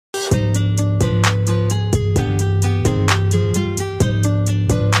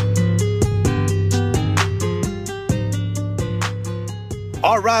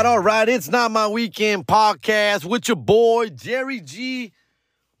right. It's Not My Weekend podcast with your boy, Jerry G.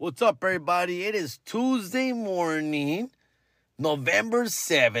 What's up, everybody? It is Tuesday morning, November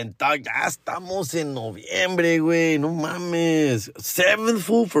 7th. Dog, ya estamos en noviembre, güey. No mames. 7th,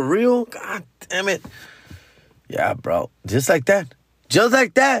 fool, for real? God damn it. Yeah, bro. Just like that.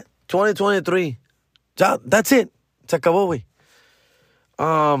 2023. That's it. Se acabó, güey.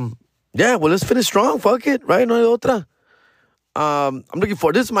 Yeah, well, let's finish strong. Fuck it, right? No hay otra. I'm looking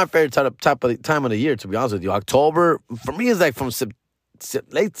for, this is my favorite time of the year, to be honest with you. October, for me, is like from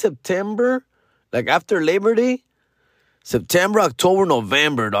late September, like after Labor Day. September, October,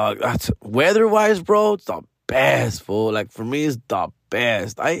 November, dog. That's weather-wise, bro, it's the best, fool. Like, for me, it's the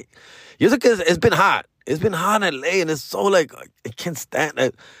best. It's been hot. It's been hot in LA, and it's so, like, I can't stand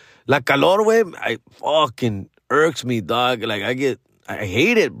it. La calor, güey, I fucking irks me, dog. Like, I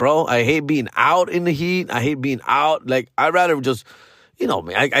hate it, bro. I hate being out in the heat. I hate being out. Like, I'd rather just, you know,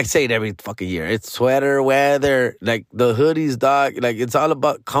 I say it every fucking year. It's sweater weather, like the hoodies, dog. Like, it's all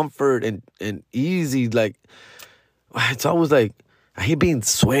about comfort and easy. Like, it's always like, I hate being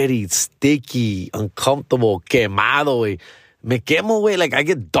sweaty, sticky, uncomfortable, quemado, güey. Me quemo, güey. Like, I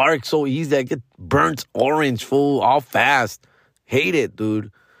get dark so easy. I get burnt orange, fool, all fast. Hate it,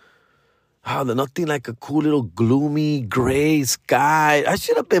 dude. Oh, nothing like a cool little gloomy gray sky. I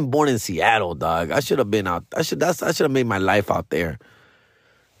should have been born in Seattle, dog. I should have been out. I should have made my life out there.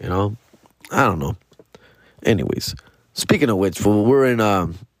 You know? I don't know. Anyways, speaking of which, fool, we're in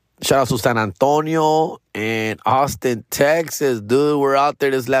shout out to San Antonio and Austin, Texas, dude. We're out there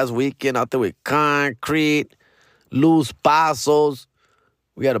this last weekend, out there with Concrete, Luz Pasos.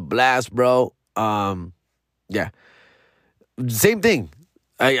 We had a blast, bro. Yeah. Same thing.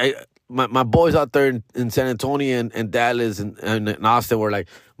 My boys out there in San Antonio and Dallas and Austin were like,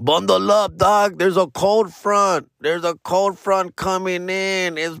 bundle up, dog. There's a cold front. There's a cold front coming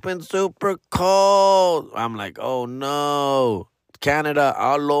in. It's been super cold. I'm like, oh, no. Canada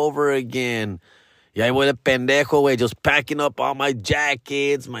all over again. Y ahí voy de pendejo, güey, just packing up all my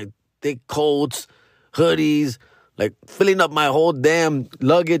jackets, my thick coats, hoodies, like filling up my whole damn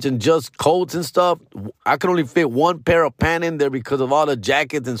luggage and just coats and stuff. I could only fit one pair of pants in there because of all the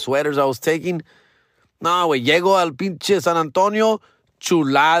jackets and sweaters I was taking. No, güey, llego al pinche San Antonio,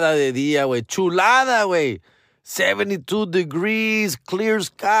 chulada de día, güey. Chulada, güey. 72 degrees, clear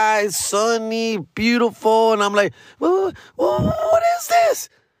skies, sunny, beautiful. And I'm like, what is this?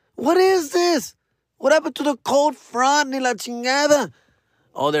 What is this? What happened to the cold front, ni la chingada?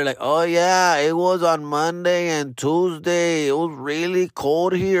 Oh, they're like, oh, yeah, it was on Monday and Tuesday. It was really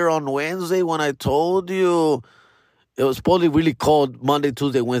cold here on Wednesday when I told you. It was supposedly really cold Monday,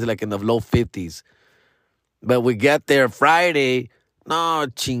 Tuesday, Wednesday, like in the low 50s. But we get there Friday. No,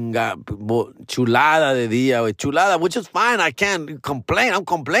 chulada de día, wey. Chulada, which is fine. I can't complain. I'm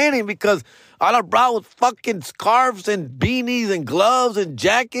complaining because all I brought was fucking scarves and beanies and gloves and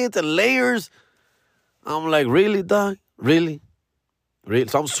jackets and layers. I'm like, really, dog? Really?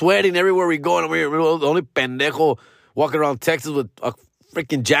 So I'm sweating everywhere we go, and we're the only pendejo walking around Texas with a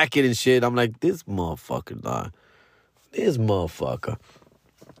freaking jacket and shit. I'm like, this motherfucker, dog. This motherfucker.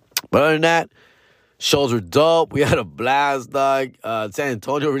 But other than that, shows were dope. We had a blast, dog. San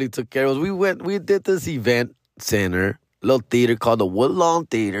Antonio really took care of us. We did this event center, little theater called the Woodlawn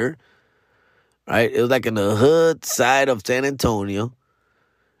Theater, right? It was like in the hood side of San Antonio.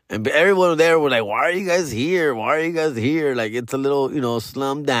 And everyone there was like, why are you guys here? Why are you guys here? Like, it's a little, you know,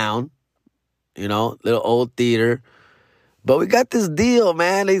 slummed down, you know, little old theater. But we got this deal,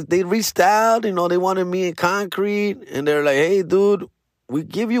 man. They reached out, you know, they wanted me in Concrete. And they're like, hey, dude, we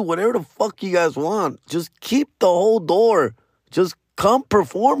give you whatever the fuck you guys want. Just keep the whole door. Just come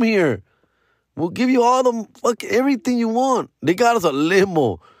perform here. We'll give you all everything you want. They got us a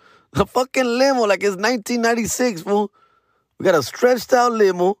limo. A fucking limo like it's 1996, fool. We got a stretched out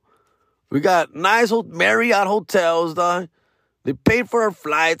limo. We got nice Marriott hotels, dog. They paid for our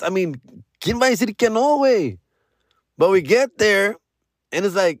flights. I mean, ¿quién va a decir que no, güey? But we get there, and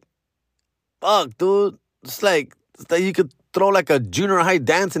it's like, fuck, dude. It's like you could throw like a junior high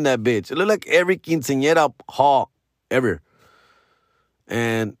dance in that bitch. It looked like every quinceañera hall ever.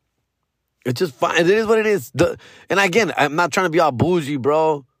 And it's just fine. It is what it is. And again, I'm not trying to be all bougie,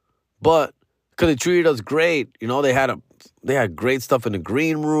 bro. But because they treated us great. You know, they had great stuff in the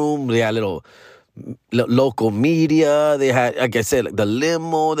green room. They had little local media. They had, like I said, like the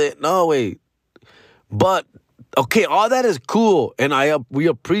limo. No, wait. But, okay, all that is cool. And we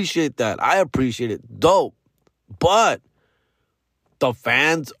appreciate that. I appreciate it. Dope. But the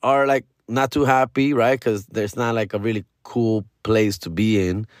fans are, like, not too happy, right? Because there's not, like, a really cool place to be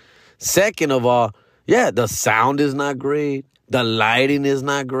in. Second of all, yeah, the sound is not great. The lighting is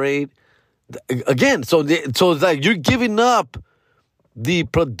not great. Again, so it's like you're giving up the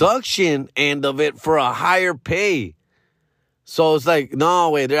production end of it for a higher pay. So it's like, no,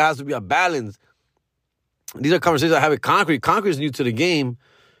 wait, there has to be a balance. These are conversations I have with Concrete. Concrete's new to the game.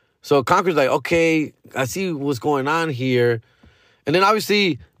 So Concrete's like, okay, I see what's going on here. And then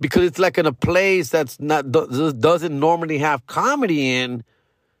obviously, because it's like in a place that's not doesn't normally have comedy in,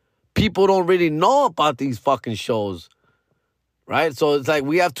 people don't really know about these fucking shows, right? So it's like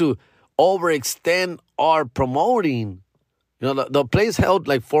we have to overextend our promoting. You know, the place held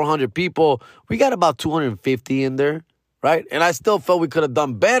like 400 people. We got about 250 in there, right? And I still felt we could have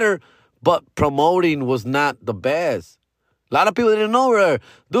done better, but promoting was not the best. A lot of people didn't know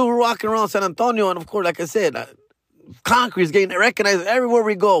we're walking around San Antonio, and of course, like I said, Concrete is getting recognized everywhere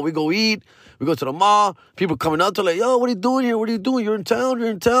we go. We go eat, we go to the mall. People coming up to like, yo, what are you doing here? What are you doing? You're in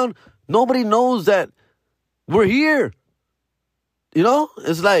town. Nobody knows that we're here. You know?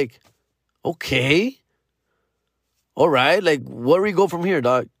 It's like, okay. All right. Like, where do we go from here,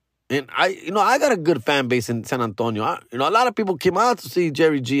 dog? And I got a good fan base in San Antonio. A lot of people came out to see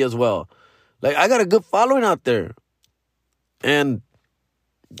Jerry G as well. Like, I got a good following out there. And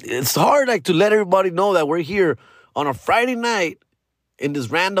it's hard, like, to let everybody know that we're here on a Friday night in this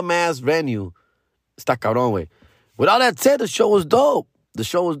random-ass venue. Está cabrón, güey. With all that said, the show was dope.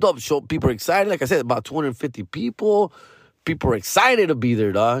 People are excited. Like I said, about 250 people. People are excited to be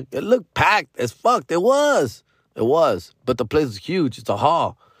there, dog. It looked packed as fuck. It was. But the place is huge. It's a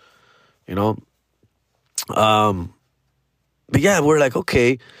hall. You know? But yeah, we're like,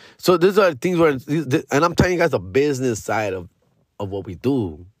 okay. So these are things where, and I'm telling you guys the business side of what we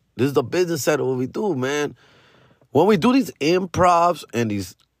do. This is the business side of what we do, man. When we do these improvs and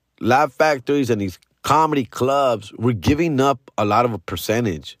these Laugh Factories and these comedy clubs, we're giving up a lot of a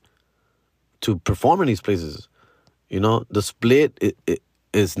percentage to perform in these places. You know, the split it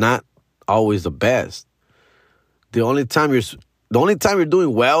is not always the best. The only time you're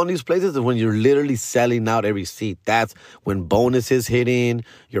doing well in these places is when you're literally selling out every seat. That's when bonuses hit in,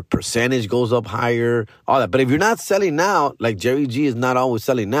 your percentage goes up higher, all that. But if you're not selling out, like Jerry G is not always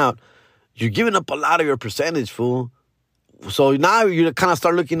selling out, you're giving up a lot of your percentage, fool. So now you kind of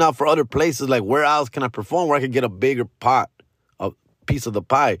start looking out for other places, like where else can I perform where I can get a bigger piece of the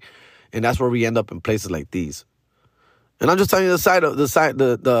pie. And that's where we end up in places like these. And I'm just telling you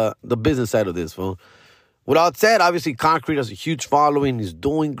the business side of this, fool. With all that said, obviously Concrete has a huge following. He's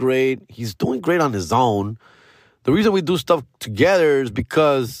doing great. He's doing great on his own. The reason we do stuff together is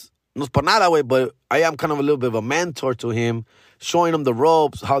because, no es por nada, way, but I am kind of a little bit of a mentor to him, showing him the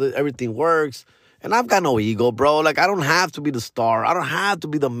ropes, how everything works. And I've got no ego, bro. Like, I don't have to be the star. I don't have to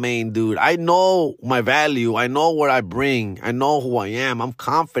be the main dude. I know my value. I know what I bring. I know who I am. I'm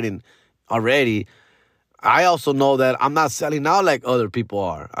confident already. I also know that I'm not selling out like other people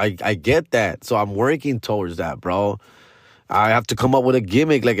are. I get that. So I'm working towards that, bro. I have to come up with a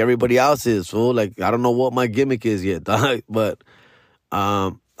gimmick like everybody else is, fool. Like, I don't know what my gimmick is yet, dog. But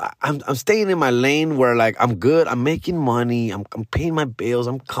I'm staying in my lane where, like, I'm good. I'm making money. I'm paying my bills.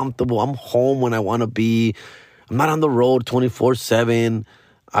 I'm comfortable. I'm home when I want to be. I'm not on the road 24/7.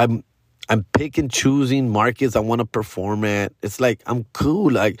 I'm picking, choosing markets I want to perform at. It's like, I'm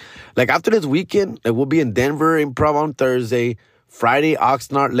cool. Like after this weekend, like, we'll be in Denver Improv on Thursday, Friday,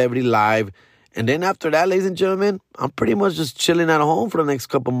 Oxnard Levity Live. And then after that, ladies and gentlemen, I'm pretty much just chilling at home for the next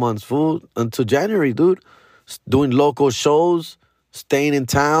couple months, fool, until January, dude. Doing local shows, staying in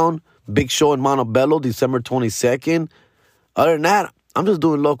town, big show in Montebello, December 22nd. Other than that, I'm just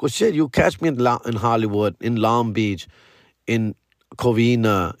doing local shit. You'll catch me in Hollywood, in Long Beach, in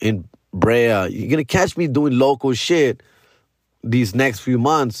Covina, in Brea. You're going to catch me doing local shit these next few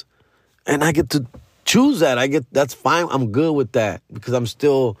months. And I get to choose that. That's fine. I'm good with that because I'm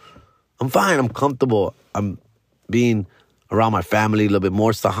fine. I'm comfortable. I'm being around my family a little bit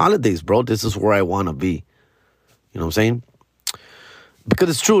more. It's the holidays, bro. This is where I want to be. You know what I'm saying? Because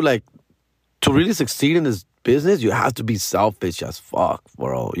it's true, like, to really succeed in this business, you have to be selfish as fuck,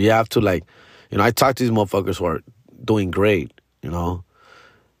 bro. You have to, like, I talk to these motherfuckers who are doing great,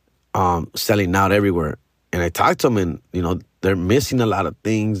 selling out everywhere. And I talk to them and, they're missing a lot of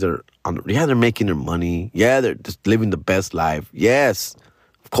things. They're making their money. Yeah, they're just living the best life. Yes,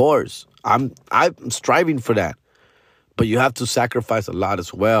 of course. I'm striving for that. But you have to sacrifice a lot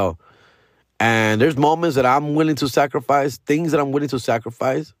as well. And there's moments that I'm willing to sacrifice, things that I'm willing to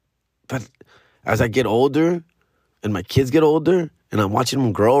sacrifice. But as I get older and my kids get older and I'm watching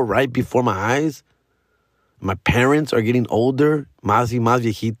them grow right before my eyes, my parents are getting older, más y más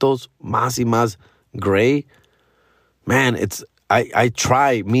viejitos, más y más gray. Man, I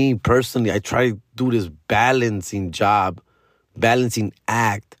try to do this balancing job balancing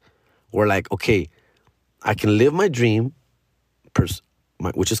act where, like, okay, I can live my dream,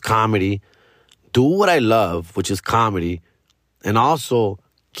 which is comedy, do what I love, which is comedy, and also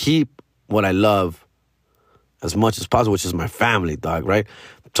keep what I love as much as possible, which is my family, dog, right?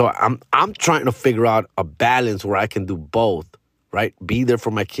 So I'm trying to figure out a balance where I can do both, right? Be there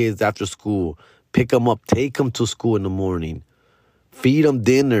for my kids after school, pick them up, take them to school in the morning, feed them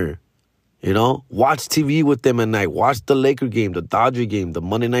dinner, watch TV with them at night, watch the Laker game, the Dodger game, the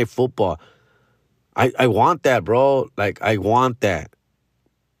Monday Night Football. I want that, bro. Like, I want that.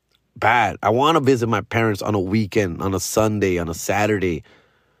 Bad. I want to visit my parents on a weekend, on a Sunday, on a Saturday.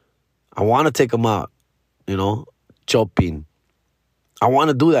 I want to take them out, shopping. I want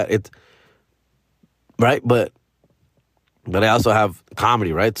to do that. Right? But I also have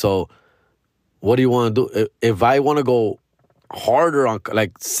comedy, right? So what do you want to do? If I want to go harder on,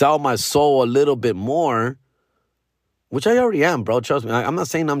 like, sell my soul a little bit more, which I already am, bro. Trust me. I'm not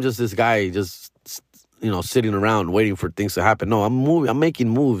saying I'm just this guy just, sitting around waiting for things to happen. No, I'm moving. I'm making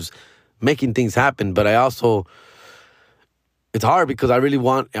moves, making things happen. But it's hard because I really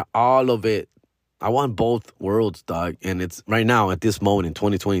want all of it. I want both worlds, dog. And it's right now at this moment in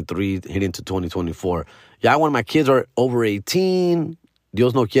 2023, heading to 2024. Yeah, when my kids are over 18,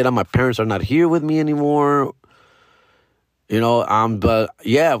 Dios no quiera, my parents are not here with me anymore. But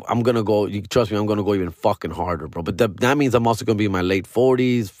yeah, I'm going to go, you trust me, I'm going to go even fucking harder, bro. But that means I'm also going to be in my late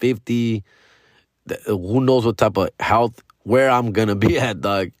 40s, 50. Who knows what type of health, where I'm going to be at,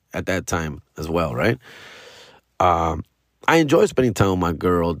 dog, at that time as well, right? I enjoy spending time with my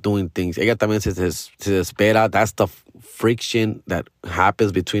girl, doing things. Ella también se espera. That's the friction that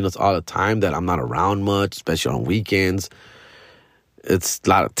happens between us all the time, that I'm not around much, especially on weekends. It's a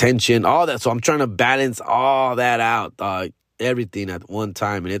lot of tension, all that. So I'm trying to balance all that out, dog. Everything at one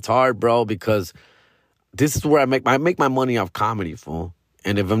time. And it's hard, bro, because this is where I make my money off comedy, fool.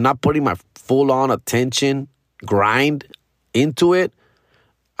 And if I'm not putting my full-on attention, grind into it,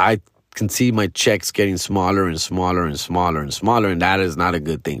 I can see my checks getting smaller and smaller and smaller and smaller, and that is not a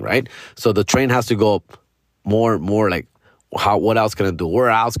good thing, right? So the train has to go up more like, what else can I do?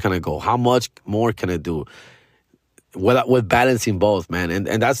 Where else can I go? How much more can I do? With balancing both, man. And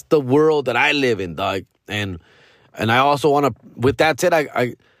that's the world that I live in, dog. And I also want to, with that said,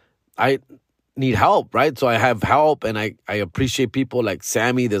 I need help, right? So I have help, and I appreciate people like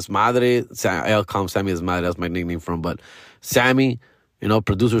Sammy Desmadre. I'll call him Sammy Desmadre. That's my nickname from. But Sammy,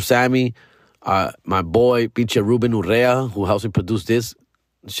 producer Sammy, my boy, Pinche Ruben Urrea, who helps me produce this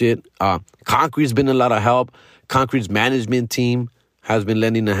shit. Concrete's been a lot of help. Concrete's management team has been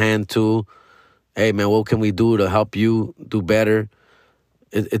lending a hand too. Hey, man, what can we do to help you do better?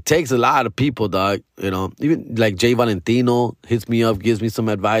 It takes a lot of people, dog. Even like Jay Valentino hits me up, gives me some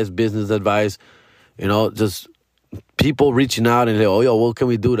advice, business advice. Just people reaching out and say, oh, yo, what can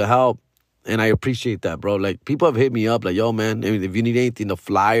we do to help? And I appreciate that, bro. Like, people have hit me up like, yo, man, if you need anything, a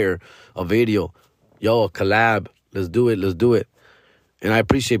flyer, a video, yo, a collab, let's do it. And I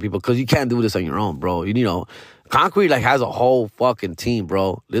appreciate people, because you can't do this on your own, bro. Concrete, like, has a whole fucking team,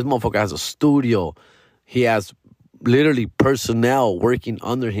 bro. This motherfucker has a studio. He has literally personnel working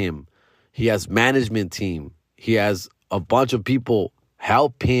under him. He has management team. He has a bunch of people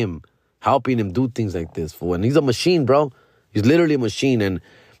helping him do things like this, fool. And he's a machine, bro. He's literally a machine. And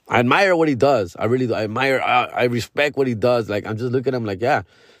I admire what he does. I really do. I respect what he does. Like, I'm just looking at him like, yeah,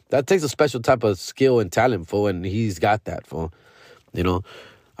 that takes a special type of skill and talent, fool. And he's got that, fool.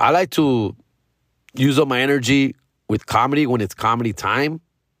 I like to use up my energy with comedy when it's comedy time.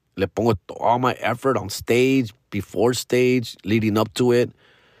 Le pongo all my effort on stage, before stage, leading up to it.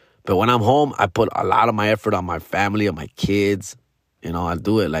 But when I'm home, I put a lot of my effort on my family, on my kids. I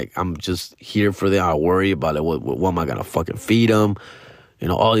do it like I'm just here for them. I worry about it. What am I going to fucking feed them?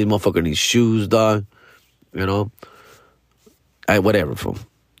 All these motherfuckers need shoes, dog. Whatever, fool.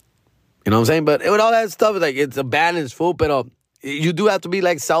 You know what I'm saying? But with all that stuff, it's a balance, fool. But you do have to be,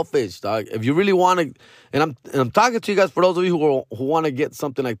 like, selfish, dog. If you really want to, and I'm talking to you guys, for those of you who want to get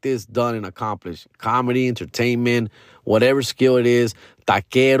something like this done and accomplished, comedy, entertainment, whatever skill it is,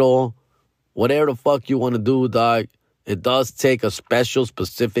 taquero, whatever the fuck you want to do, dog, it does take a special,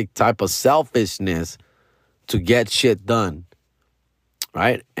 specific type of selfishness to get shit done,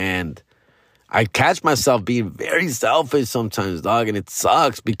 right? And I catch myself being very selfish sometimes, dog, and it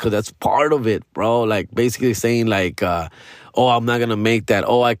sucks because that's part of it, bro. Like, basically saying, like, oh, I'm not gonna make that.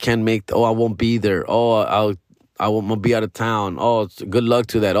 Oh, I can't make. I won't be there. Oh, I won't be out of town. Oh, good luck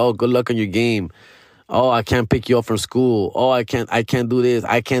to that. Oh, good luck on your game. Oh, I can't pick you up from school. Oh, I can't do this.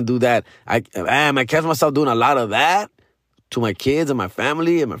 I can't do that. I catch myself doing a lot of that to my kids and my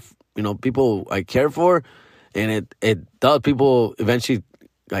family and my, people I care for, And it does. People eventually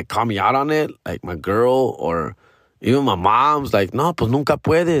like call me out on it, like my girl or even my mom's like, no, pues nunca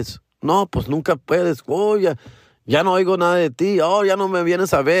puedes. No, pues nunca puedes. Oh, ya no oigo nada de ti. Oh, ya no me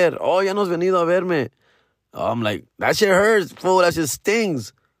vienes a ver. Oh, ya no has venido a verme. I'm like, that shit hurts, fool. That shit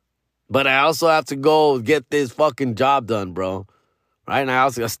stings. But I also have to go get this fucking job done, bro. Right? And I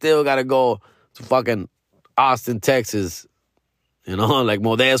still got to go to fucking Austin, Texas. You know, like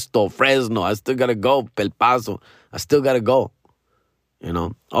Modesto, Fresno. I still got to go. El Paso. I still got to go. You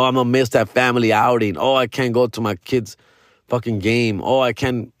know? Oh, I'm going to miss that family outing. Oh, I can't go to my kids' fucking game. Oh, I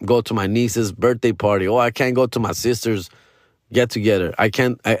can't go to my niece's birthday party. Oh, I can't go to my sister's get together. I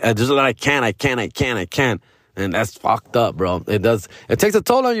can't. There's a lot I can't. And that's fucked up, bro. It does. It takes a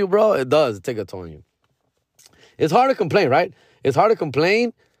toll on you, bro. It does. It takes a toll on you. It's hard to complain, right? It's hard to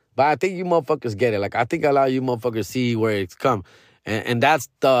complain, but I think you motherfuckers get it. Like, I think a lot of you motherfuckers see where it's come. And that's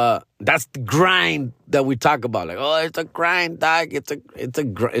the grind that we talk about. Like, oh, it's a grind, dog.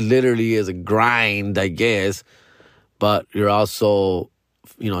 It literally is a grind, I guess. But you're also,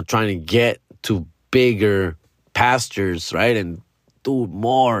 trying to get to bigger pastures, right? And do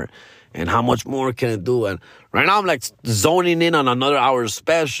more. And how much more can it do? And right now I'm like zoning in on another hour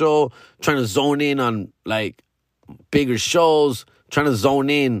special, trying to zone in on like bigger shows, trying to zone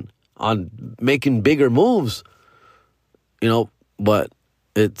in on making bigger moves, but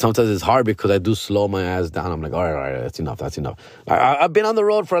sometimes it's hard because I do slow my ass down. I'm like, all right, that's enough. I've been on the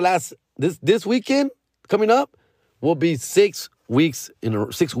road for this weekend coming up will be 6 weekends in a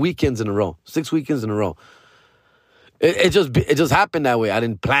row. It just happened that way. I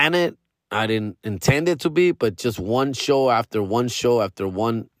didn't plan it. I didn't intend it to be, but just one show after one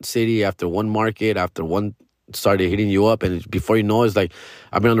city, after one market, after one started hitting you up. And before you know, it's like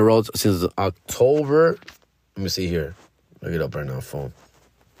I've been on the road since October. Let me see here. Look it up right now, phone.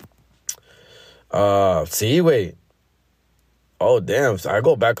 Wait. Oh, damn. So I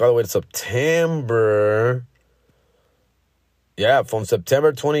go back all the way to September. Yeah, from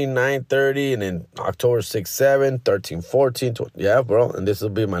September 29, 30, and then October 6, 7, 13, 14. 20, yeah, bro. And this will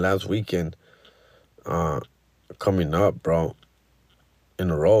be my last weekend coming up, bro. In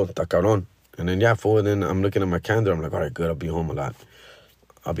a row. Está cabrón. And then, yeah, fool. And then I'm looking at my calendar. I'm like, all right, good. I'll be home a lot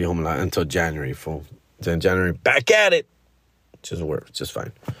until January, fool. Then January, back at it. Just work. Just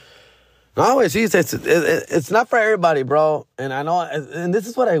fine. No, it's not for everybody, bro. And I know, and this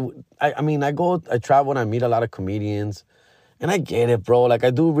is what I travel and I meet a lot of comedians. And I get it, bro. Like,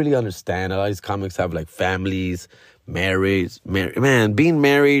 I do really understand. A lot of these comics have, like, families, married. Man, being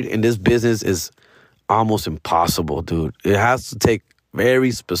married in this business is almost impossible, dude. It has to take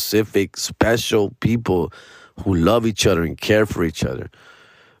very specific, special people who love each other and care for each other.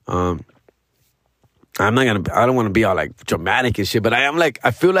 I don't want to be all, like, dramatic and shit, but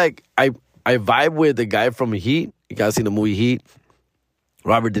I feel like I vibe with the guy from Heat. You guys seen the movie Heat?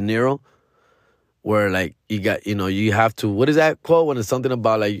 Robert De Niro. Where, like, you have to, what is that quote? When it's something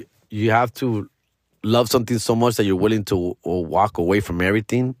about, like, you have to love something so much that you're willing to walk away from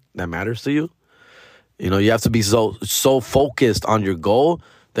everything that matters to you. You have to be so focused on your goal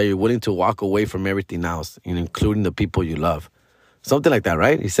that you're willing to walk away from everything else, including the people you love. Something like that,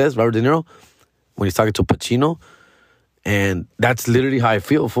 right? He says, Robert De Niro, when he's talking to Pacino. And that's literally how I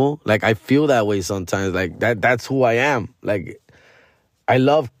feel, fool. Like, I feel that way sometimes. Like, that's who I am. Like, I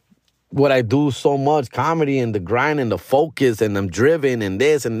love what I do so much, comedy and the grind and the focus, and I'm driven and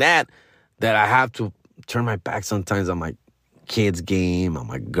this and that I have to turn my back sometimes on my kids' game, on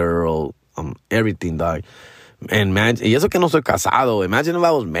my girl, on everything, dog. And man, y eso que no soy casado. Imagine if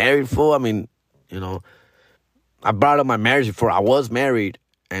I was married, fool. I mean, I brought up my marriage before. I was married,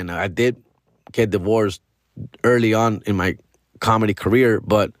 and I did get divorced early on in my comedy career,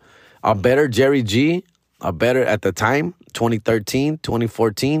 but a better Jerry G, at the time, 2013,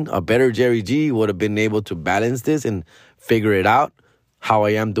 2014, a better Jerry G would have been able to balance this and figure it out how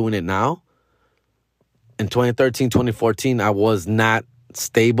I am doing it now. In 2013, 2014, I was not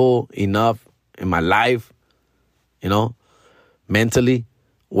stable enough in my life, mentally,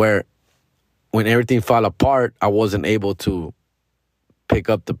 where when everything fell apart, I wasn't able to pick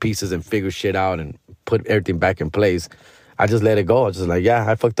up the pieces and figure shit out and put everything back in place. I just let it go. I was just like, yeah,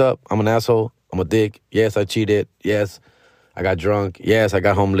 I fucked up. I'm an asshole. I'm a dick. Yes, I cheated. Yes, I got drunk. Yes, I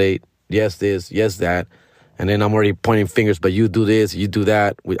got home late. Yes, this. Yes, that. And then I'm already pointing fingers, but you do this, you do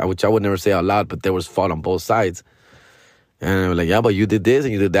that, which I would never say out loud, but there was fault on both sides. And I was like, yeah, but you did this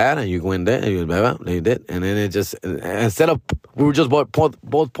and you did that and you went there and you did. And then it just, instead of, we were just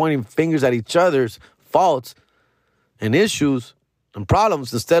both pointing fingers at each other's faults and issues and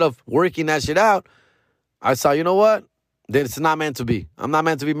problems, instead of working that shit out, I saw, you know what? Then it's not meant to be. I'm not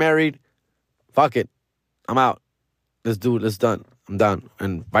meant to be married. Fuck it. I'm out. Let's do it. Let's done. I'm done.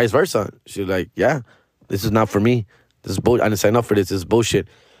 And vice versa. She's like, yeah, this is not for me. This is bullshit. I didn't sign up for this. This is bullshit.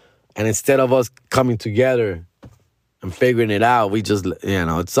 And instead of us coming together and figuring it out, we just,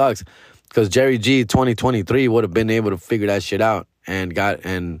 it sucks. Because Jerry G 2023 would have been able to figure that shit out and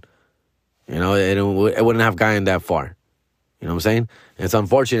it wouldn't have gotten that far. You know what I'm saying? And it's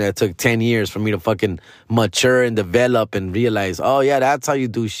unfortunate it took 10 years for me to fucking mature and develop and realize, oh, yeah, that's how you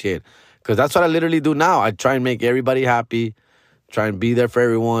do shit. Because that's what I literally do now. I try and make everybody happy, try and be there for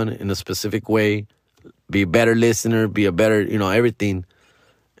everyone in a specific way, be a better listener, be a better, everything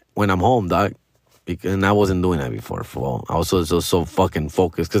when I'm home, dog. And I wasn't doing that before. I was so fucking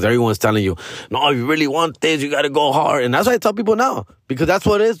focused because everyone's telling you, no, if you really want this, you got to go hard. And that's what I tell people now because that's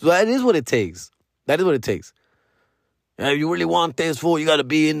what it is. That is what it takes. That is what it takes. If you really want this, fool, you got to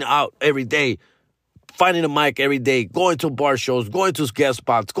be out every day, finding a mic every day, going to bar shows, going to guest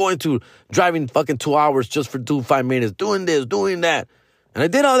spots, driving fucking 2 hours just for 5 minutes, doing this, doing that. And I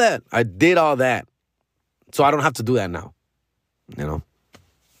did all that. So I don't have to do that now.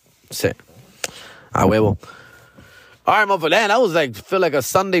 Sit. Ah, huevo. All right, motherfucker. That was feel like a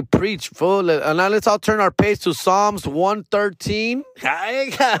Sunday preach, fool. And now let's all turn our pace to Psalms 113.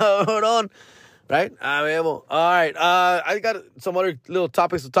 Hold on. Right? Ah, huevo. All right. I got some other little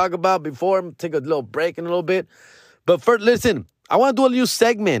topics to talk about before. Take a little break in a little bit. But first, listen. I want to do a new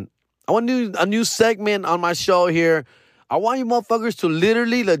segment. I want to do a new segment on my show here. I want you motherfuckers to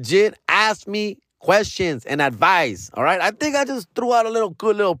literally, legit ask me questions and advice. All right? I think I just threw out a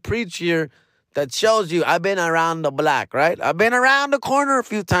good little preach here that shows you I've been around the block, right? I've been around the corner a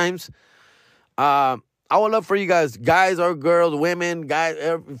few times. I would love for you guys or girls, women, guys,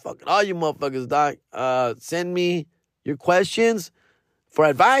 all you motherfuckers, dog. Send me your questions for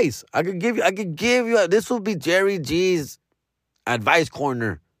advice. I could give you, this will be Jerry G's advice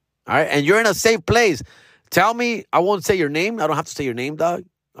corner. All right? And you're in a safe place. Tell me, I won't say your name. I don't have to say your name, dog.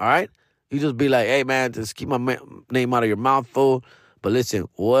 All right? You just be like, hey, man, just keep my name out of your mouth, fool. But listen,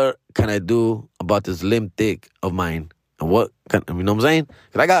 what can I do about this limp dick of mine? And you know what I'm saying?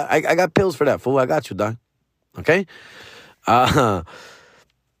 Because I got pills for that, fool. I got you, dog. Okay?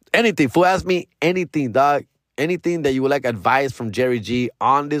 Anything, fool. Ask me anything, dog. Anything that you would like advice from Jerry G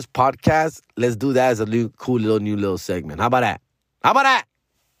on this podcast, let's do that as a new little segment. How about that? All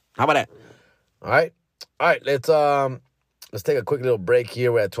right? All right, let's take a quick little break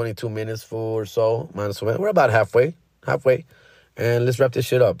here. We're at 22 minutes or so. We're about halfway. And let's wrap this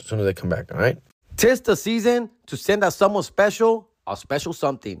shit up as soon as I come back, all right? 'Tis the season to send out someone special, a special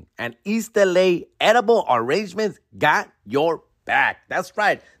something. And East LA Edible Arrangements got your back. That's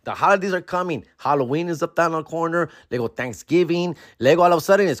right. The holidays are coming. Halloween is up down the corner. Luego Thanksgiving. Luego all of a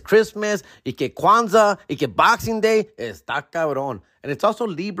sudden it's Christmas. Y que Kwanzaa. Y que Boxing Day. Está cabrón. And it's also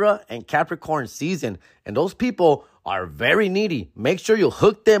Libra and Capricorn season. And those people are very needy. Make sure you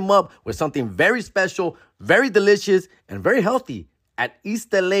hook them up with something very special, very delicious, and very healthy at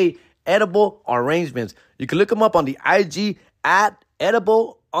East LA Edible Arrangements. You can look them up on the IG at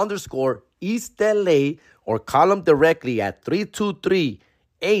edible_East LA or call them directly at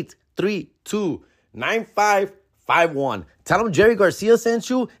 323-832-9551. Tell them Jerry Garcia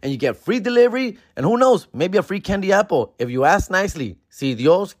sent you and you get free delivery and who knows, maybe a free candy apple if you ask nicely. Si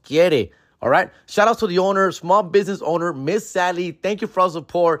Dios quiere. All right. Shout out to the owner, small business owner, Miss Sally. Thank you for all the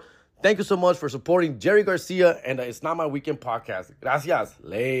support. Thank you so much for supporting Jerry Garcia and It's Not My Weekend podcast. Gracias.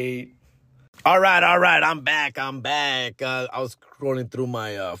 Late. All right. I'm back. I was scrolling through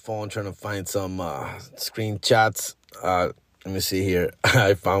my phone trying to find some screenshots. Let me see here.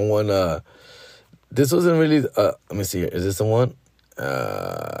 I found one. This wasn't really. Let me see here. Is this the one?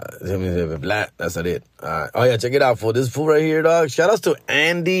 That's not it. Oh yeah, check it out, fool. This fool right here, dog. Shout outs to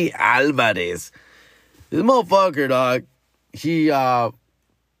Andy Alvarez. This motherfucker, dog. He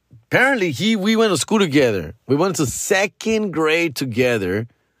apparently we went to school together. We went to second grade together.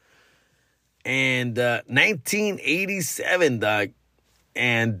 And 1987, dog.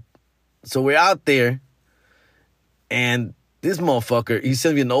 And so we're out there. And this motherfucker, he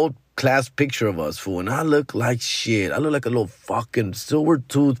sent me an old class picture of us, fool. And I look like shit. I look like a little fucking silver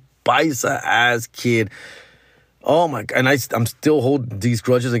tooth, paisa ass kid. Oh my God. And I'm still holding these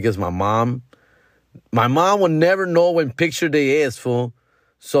grudges against my mom. My mom would never know when picture day is, fool.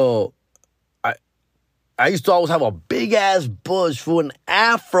 So I used to always have a big ass bush, fool, an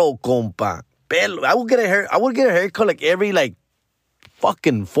afro, compa. I would get a haircut like every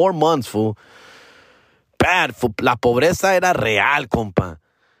fucking 4 months, fool. Bad, fool. La pobreza era real, compa.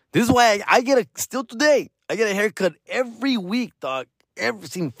 This is why still today, I get a haircut every week, dog.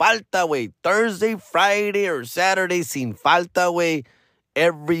 Sin falta, way. Thursday, Friday, or Saturday, sin falta, way.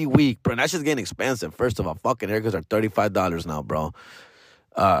 every week, bro. And that shit's getting expensive. First of all, fucking haircuts are $35 now, bro.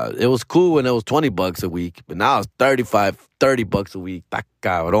 It was cool when it was $20 a week, but now it's $30 a week. Ta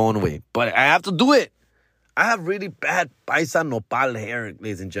cabrón, way. But I have to do it. I have really bad paisa nopal hair,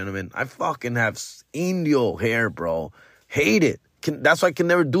 ladies and gentlemen. I fucking have indio hair, bro. Hate it. That's why I can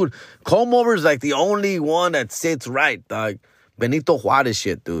never do it. Comb over is like the only one that sits right, dog. Benito Juarez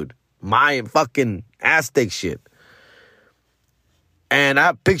shit, dude. My fucking Aztec shit. And I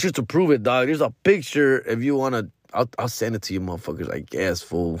have pictures to prove it, dog. There's a picture if you want to. I'll send it to you, motherfuckers. I guess,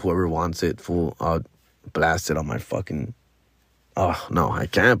 fool. Whoever wants it, fool. I'll blast it on my fucking. Oh, no, I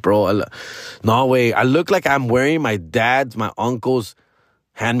can't, bro. No way. I look like I'm wearing my uncle's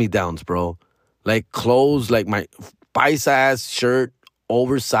hand-me-downs, bro. Like clothes, like my paisa-ass shirt,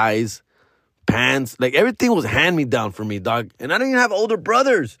 oversized pants. Like everything was hand-me-down for me, dog. And I didn't even have older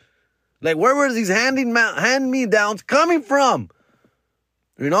brothers. Like where were these hand-me-downs coming from?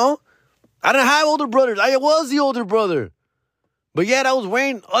 You know? I didn't have older brothers. I was the older brother. But yet I was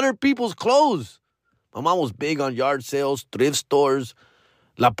wearing other people's clothes. My mom was big on yard sales, thrift stores.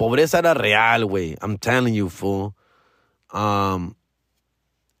 La pobreza era real, güey. I'm telling you, fool. And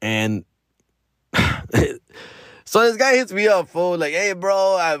so this guy hits me up, fool. Like, hey,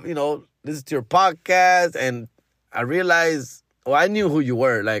 bro, I've, listen to your podcast. And I realized, I knew who you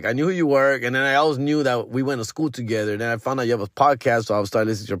were. Like, I knew who you were. And then I always knew that we went to school together. And then I found out you have a podcast. So I started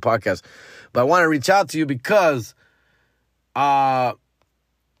listening to your podcast. But I want to reach out to you because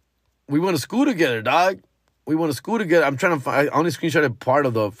we went to school together, dog. We went to school together. I'm trying to find... I only screenshotted part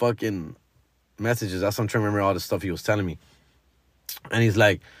of the fucking messages. That's what I'm trying to remember all the stuff he was telling me. And he's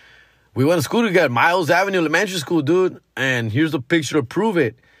like, we went to school together. Miles Avenue Elementary School, dude. And here's the picture to prove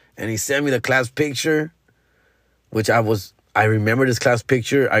it. And he sent me the class picture, which I remember this class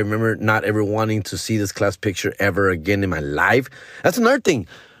picture. I remember not ever wanting to see this class picture ever again in my life. That's another thing.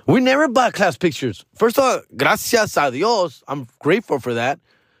 We never bought class pictures. First of all, gracias a Dios. I'm grateful for that.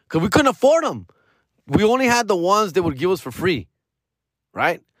 Because we couldn't afford them. We only had the ones they would give us for free.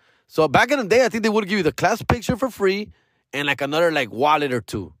 Right? So back in the day, I think they would give you the class picture for free and like another like wallet or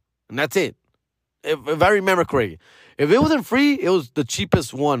two. And that's it. If I remember correctly. If it wasn't free, it was the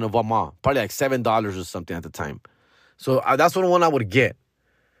cheapest one of them all. Probably like $7 or something at the time. So that's the one I would get.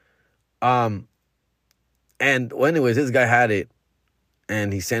 And well, anyways, this guy had it.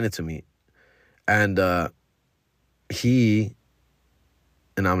 And he sent it to me. And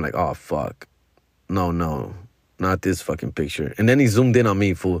and I'm like, oh, fuck. No, not this fucking picture. And then he zoomed in on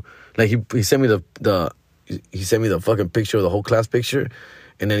me, fool. Like, he sent me he sent me the fucking picture of the whole class picture.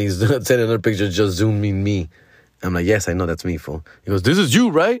 And then he sent another picture, just zooming me. I'm like, yes, I know that's me, fool. He goes, this is you,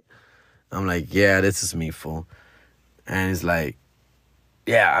 right? I'm like, yeah, this is me, fool. And he's like,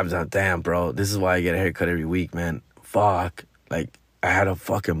 yeah. I'm like, damn, bro. This is why I get a haircut every week, man. Fuck. Like, I had a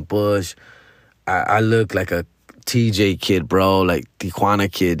fucking bush. I look like a TJ kid, bro. Like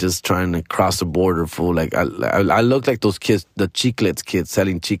Tijuana kid just trying to cross the border, fool. Like, I look like those kids, the Chiclets kids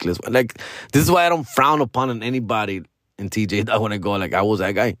selling Chiclets. Like, this is why I don't frown upon anybody in TJ that when I go, like, I was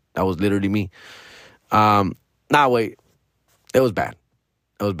that guy. That was literally me. Wait. It was bad.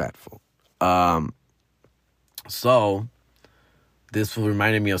 It was bad, fool. So, this fool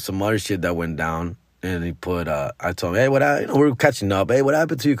reminded me of some other shit that went down. And he put, I told him, hey, we were catching up. Hey, what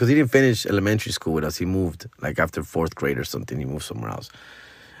happened to you? Because he didn't finish elementary school with us. He moved, like, after 4th grade or something. He moved somewhere else.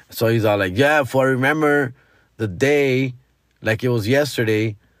 So he's all like, yeah, I remember the day, like it was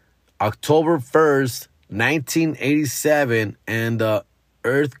yesterday, October 1st, 1987, and the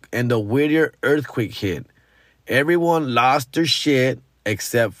Whittier earthquake hit. Everyone lost their shit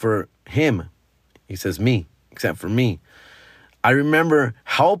except for him. He says, me, except for me. I remember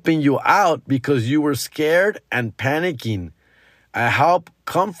helping you out because you were scared and panicking. I helped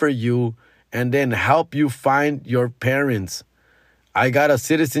comfort you and then help you find your parents. I got a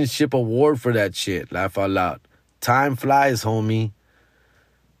citizenship award for that shit. Laugh out loud. Time flies, homie.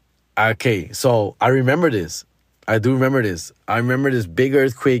 Okay, so I remember this. I do remember this. I remember this big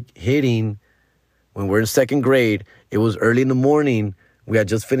earthquake hitting when we're in 2nd grade. It was early in the morning. We had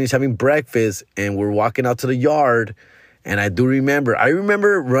just finished having breakfast and we're walking out to the yard. And I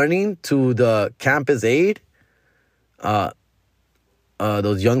remember running to the campus aid,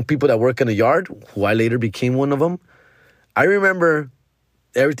 those young people that work in the yard, who I later became one of them. I remember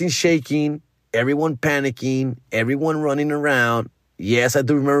everything shaking, everyone panicking, everyone running around. Yes, I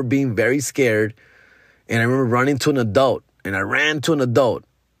do remember being very scared. And I remember running to an adult, and I ran to an adult.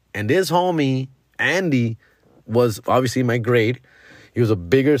 And this homie, Andy, was obviously in my grade. He was a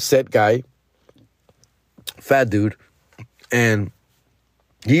bigger set guy, fat dude. And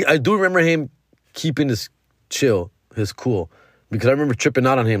I do remember him keeping his chill, his cool. Because I remember tripping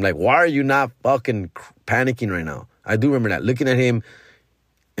out on him. Like, why are you not fucking panicking right now? I do remember that. Looking at him,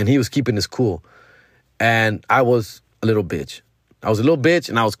 and he was keeping his cool. And I was a little bitch. I was a little bitch,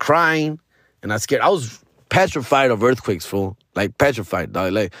 and I was crying, and I was scared. I was petrified of earthquakes, fool. Like, petrified,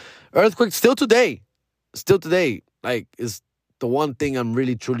 dog. Like, earthquakes still today, like, is the one thing I'm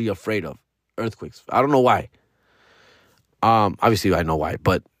really, truly afraid of. Earthquakes. I don't know why. Obviously, I know why,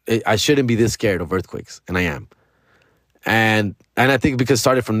 but I shouldn't be this scared of earthquakes, and I am. And I think because it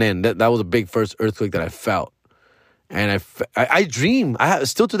started from then. That was a big first earthquake that I felt. And I dream.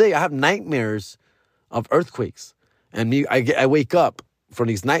 Still today, I have nightmares of earthquakes. And I wake up from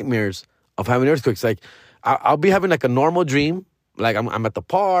these nightmares of having earthquakes. Like, I'll be having like a normal dream. Like, I'm at the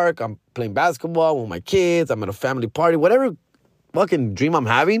park. I'm playing basketball with my kids. I'm at a family party. Whatever fucking dream I'm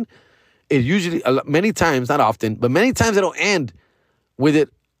having, it usually, many times, not often, but many times it'll end with it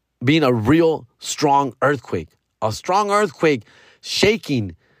being a real strong earthquake. A strong earthquake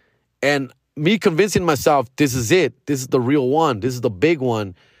shaking, and me convincing myself, this is it. This is the real one. This is the big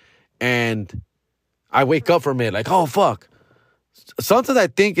one. And I wake up from it like, oh, fuck. Sometimes I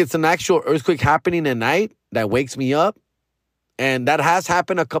think it's an actual earthquake happening at night that wakes me up. And that has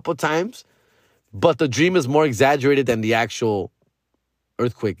happened a couple times. But the dream is more exaggerated than the actual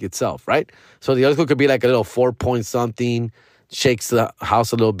earthquake itself, right? So the earthquake could be like a little 4-point something, shakes the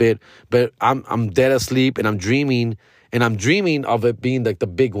house a little bit, but I'm dead asleep and I'm dreaming of it being like the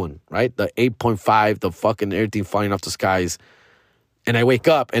big one, right? The 8.5, the fucking everything falling off the skies. And I wake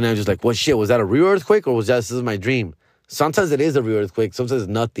up and I'm just like, what shit, was that a real earthquake or was that this is my dream? Sometimes it is a real earthquake, sometimes it's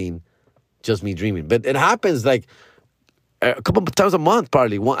nothing, just me dreaming. But it happens like a couple of times a month,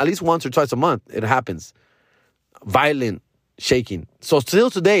 probably. At least once or twice a month, it happens. Violent shaking. So still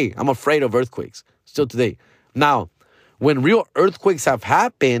today, I'm afraid of earthquakes. Still today. Now, when real earthquakes have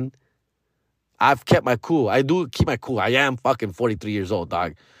happened, I've kept my cool. I do keep my cool. I am fucking 43 years old,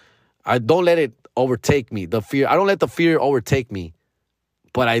 dog. I don't let it overtake me. I don't let the fear overtake me.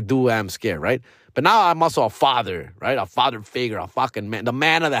 But I am scared, right? But now I'm also a father, right? A father figure, a fucking man, the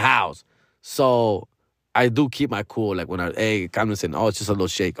man of the house. So I do keep my cool. Like when I'm saying, oh, it's just a little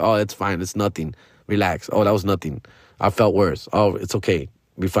shake. Oh, it's fine. It's nothing. Relax. Oh, that was nothing. I felt worse. Oh, it's okay.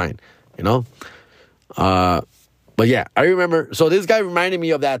 Be fine. You know? But yeah, I remember. So this guy reminded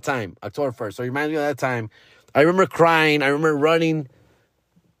me of that time, October 1st. So he reminded me of that time. I remember crying. I remember running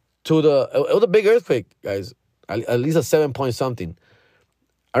to it was a big earthquake, guys. At least a 7-point something.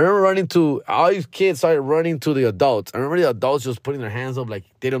 I remember running to, all these kids started running to the adults. I remember the adults just putting their hands up like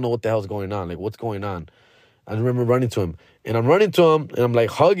they don't know what the hell's going on. Like, what's going on? I remember running to him. And I'm running to him, and I'm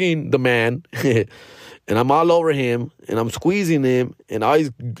like hugging the man. And I'm all over him, and I'm squeezing him. And I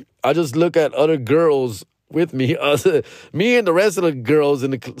just look at other girls with me, me and the rest of the girls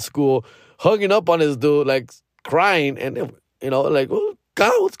in the school, hugging up on this dude, like crying. And, like, oh,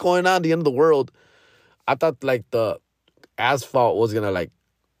 God, what's going on? The end of the world. I thought, like, the asphalt was going to, like,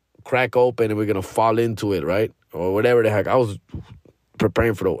 crack open and we're going to fall into it, right? Or whatever the heck. I was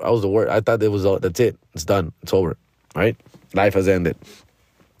preparing for I was the word. I thought that's it. It's done. It's over, right? Life has ended.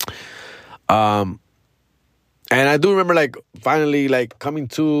 And I do remember, like, finally, like, coming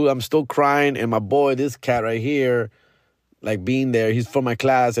to, I'm still crying, and my boy, this cat right here, like, being there, he's from my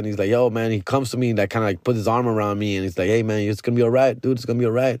class, and he's like, yo, man, he comes to me and, like, kind of, like, puts his arm around me, and he's like, hey, man, it's going to be all right, dude, it's going to be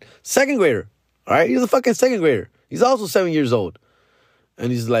all right. Second grader, all right? He's a fucking second grader. He's also 7 years old.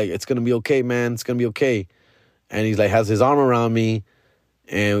 And he's like, it's going to be okay, man, it's going to be okay. And he's, like, has his arm around me,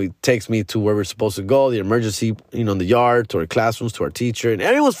 and he takes me to where we're supposed to go, the emergency, in the yard, to our classrooms, to our teacher. And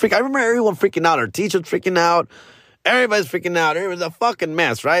everyone's freaking. I remember everyone freaking out. Our teacher's freaking out. Everybody's freaking out. It was a fucking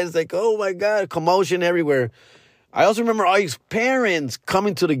mess, right? It's like, oh, my God, commotion everywhere. I also remember all these parents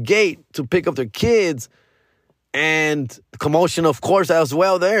coming to the gate to pick up their kids. And commotion, of course, as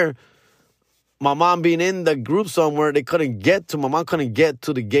well there. My mom being in the group somewhere, my mom couldn't get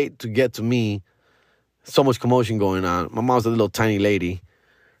to the gate to get to me. So much commotion going on. My mom's a little tiny lady.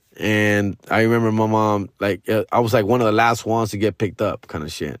 And I remember my mom, like, I was like one of the last ones to get picked up kind of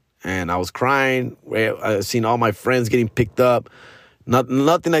shit. And I was crying. I seen all my friends getting picked up.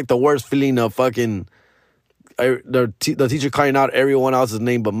 Nothing like the worst feeling of fucking the teacher calling out everyone else's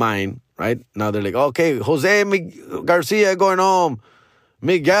name but mine, right? Now they're like, okay, Jose Garcia going home.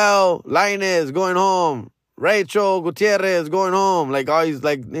 Miguel Lainez going home. Rachel Gutierrez going home. Like, always,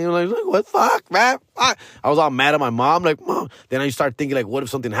 like, like, what the fuck, man? Fuck. I was all mad at my mom. Like, Mom. Then I start thinking, like, what if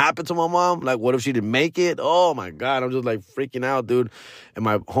something happened to my mom? Like, what if she didn't make it? Oh, my God. I'm just, like, freaking out, dude. And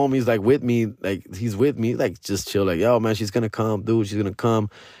my homie's, like, with me. Like, he's with me. Like, just chill. Like, yo, man, she's going to come, dude. She's going to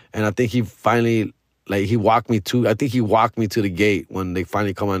come. And I think he finally, like, he walked me to the gate when they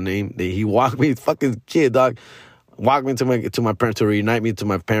finally called my name. He walked me, fucking kid, dog. walk me to my parents, to reunite me to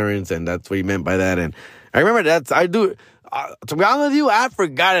my parents, and that's what he meant by that. And I remember to be honest with you, I had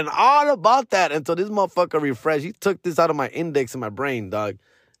forgotten all about that until this motherfucker refreshed. He took this out of my index in my brain, dog.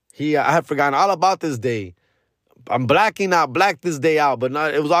 I had forgotten all about this day. I'm blacked this day out, but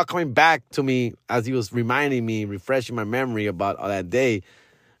it was all coming back to me as he was reminding me, refreshing my memory about all that day.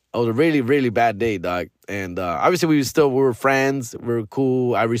 It was a really, really bad day, dog. And obviously we were friends. We were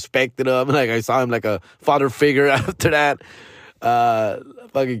cool. I respected him. Like, I saw him like a father figure after that.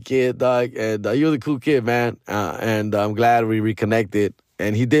 Fucking kid, dog. And he was a cool kid, man. And I'm glad we reconnected.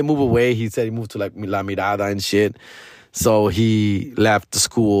 And he did move away. He said he moved to like La Mirada and shit. So he left the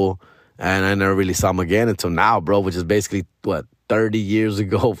school. And I never really saw him again until now, bro, which is basically, 30 years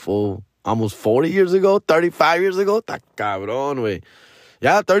ago, fool? Almost 40 years ago? 35 years ago? Ta cabrón, güey.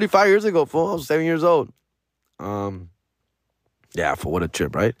 Yeah, 35 years ago, fool. I was 7 years old. Yeah, fool, what a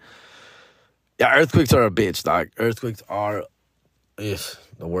trip, right? Yeah, earthquakes are a bitch, dog. Earthquakes are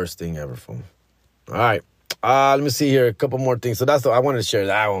the worst thing ever, fool. All right. Let me see here. A couple more things. So I wanted to share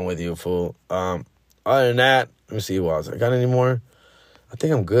that one with you, fool. Other than that, let me see who else. I got any more? I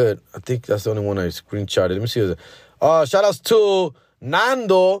think I'm good. I think that's the only one I screenshotted. Let me see. Shout outs to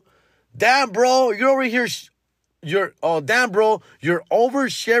Nando. Damn, bro. You're over here. Damn, bro. Your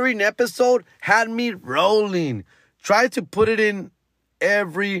oversharing episode had me rolling. Try to put it in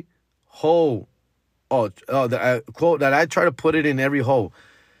every hole. Quote that I try to put it in every hole.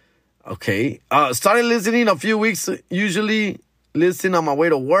 Okay. Started listening a few weeks. Usually listen on my way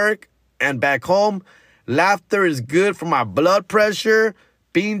to work and back home. Laughter is good for my blood pressure.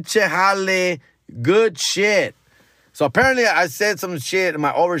 Pinche jale. Good shit. So apparently I said some shit in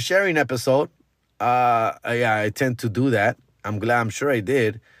my oversharing episode. Yeah, I tend to do that. I'm sure I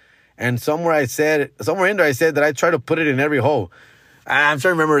did. And somewhere in there I said that I try to put it in every hole. I'm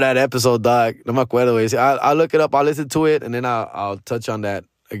trying to remember that episode, dog. No me acuerdo. I'll look it up. I'll listen to it, and then I'll touch on that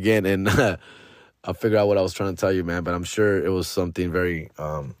again, and I'll figure out what I was trying to tell you, man. But I'm sure it was something very,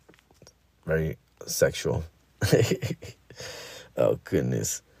 very sexual. Oh,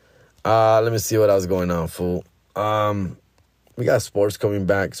 goodness. Let me see what else going on, fool. We got sports coming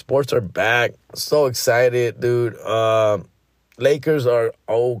back. Sports are back. So excited, dude. Lakers are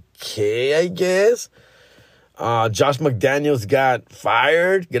okay, I guess. Josh McDaniels got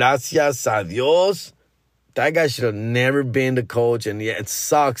fired. Gracias a Dios. That guy should have never been the coach. And yeah, it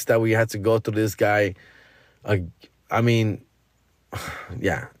sucks that we had to go through this guy. I mean,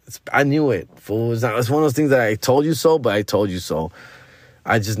 yeah, I knew it. Fool. It's one of those things that I told you so, but I told you so.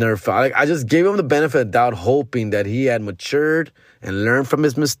 I just never felt like I just gave him the benefit of the doubt, hoping that he had matured and learned from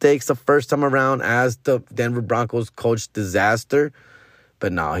his mistakes the first time around as the Denver Broncos coach disaster.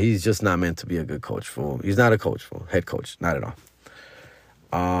 But no, he's just not meant to be a good coach, fool. He's not a coach, fool. Head coach, not at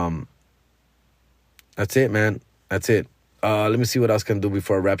all. That's it, man. That's it. Let me see what else I can do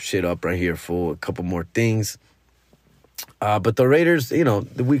before I wrap shit up right here, fool. A couple more things. But the Raiders,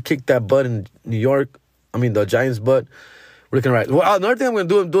 we kicked that butt in New York. I mean, the Giants' butt. We're looking right. Well, another thing I'm going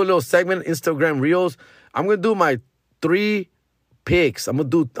to do, I'm doing a little segment, Instagram Reels. I'm going to do my 3 picks. I'm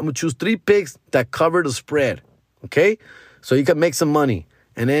going to choose 3 picks that cover the spread. Okay? So you can make some money.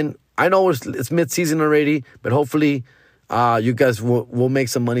 And then I know it's mid-season already, but hopefully you guys will make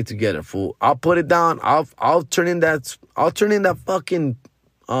some money together, fool. I'll put it down. I'll turn in that fucking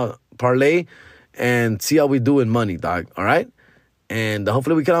parlay and see how we do in money, dog. All right? And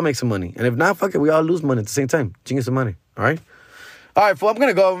hopefully we can all make some money. And if not, fuck it, we all lose money at the same time. Chingue some money. All right? All right, fool, I'm going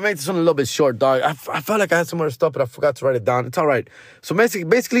to go. I'll make this one a little bit short, dog. I felt like I had some other stuff, but I forgot to write it down. It's all right. So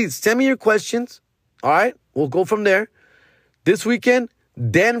basically, send me your questions. All right? We'll go from there. This weekend,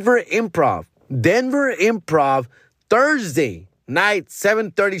 Denver Improv. Thursday night,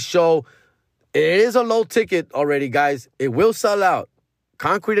 7:30 show. It is a low ticket already, guys. It will sell out.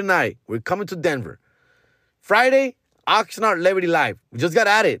 Concrete and I, we're coming to Denver. Friday, Oxnard Levity Live. We just got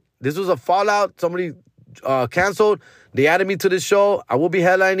added. This was a fallout. Somebody canceled. They added me to this show. I will be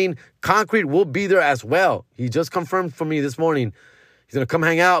headlining. Concrete will be there as well. He just confirmed for me this morning. He's going to come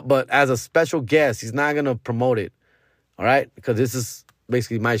hang out, but as a special guest. He's not going to promote it. All right? Because this is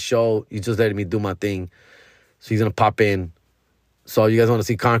basically my show. He's just letting me do my thing. So he's going to pop in. So you guys want to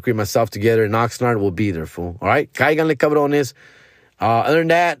see Concrete and myself together in Oxnard? We'll be there, fool. All right? Cáiganle, cabrones. Other than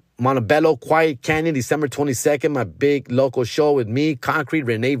that, Montebello, Quiet Canyon, December 22nd, my big local show with me, Concrete,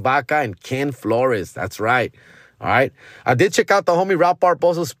 Renee Vaca, and Ken Flores. That's right. All right. I did check out the homie Ralph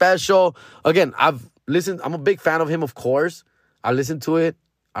Barbosa special. Again, I've listened. I'm a big fan of him, of course. I listened to it.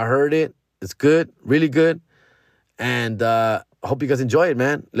 I heard it. It's good. Really good. And I hope you guys enjoy it,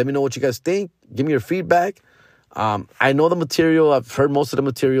 man. Let me know what you guys think. Give me your feedback. I know the material. I've heard most of the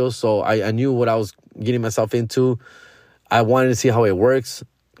material, so I knew what I was getting myself into. I wanted to see how it works,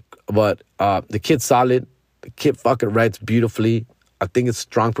 but the kid's solid. The kid fucking writes beautifully. I think it's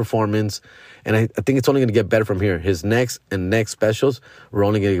strong performance, and I think it's only going to get better from here. His next specials are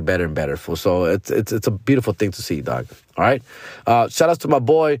only going to get better and better. So it's a beautiful thing to see, dog. All right? Shout out to my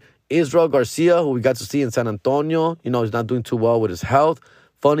boy, Israel Garcia, who we got to see in San Antonio. You know, he's not doing too well with his health.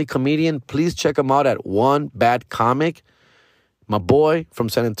 Funny comedian. Please check him out at One Bad Comic. My boy from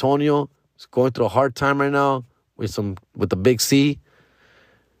San Antonio is going through a hard time right now with the big C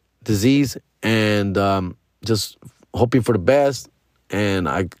disease, and just hoping for the best. And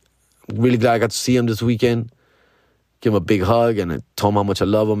I'm really glad I got to see him this weekend. Give him a big hug, and I told him how much I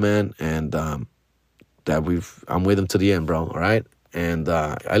love him, man. And that I'm with him to the end, bro. All right? And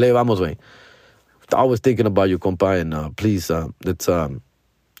ahí le vamos, güey. Always thinking about you, compa. And please,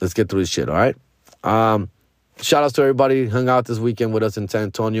 let's get through this shit, all right? Shout outs to everybody who hung out this weekend with us in San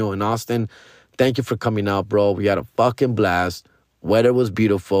Antonio and Austin. Thank you for coming out, bro. We had a fucking blast. Weather was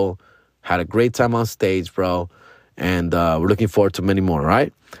beautiful. Had a great time on stage, bro. And we're looking forward to many more, all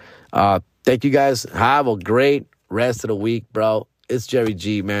right? Thank you, guys. Have a great rest of the week, bro. It's Jerry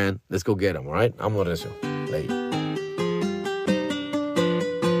G, man. Let's go get him, all right? I'm on this one. Late.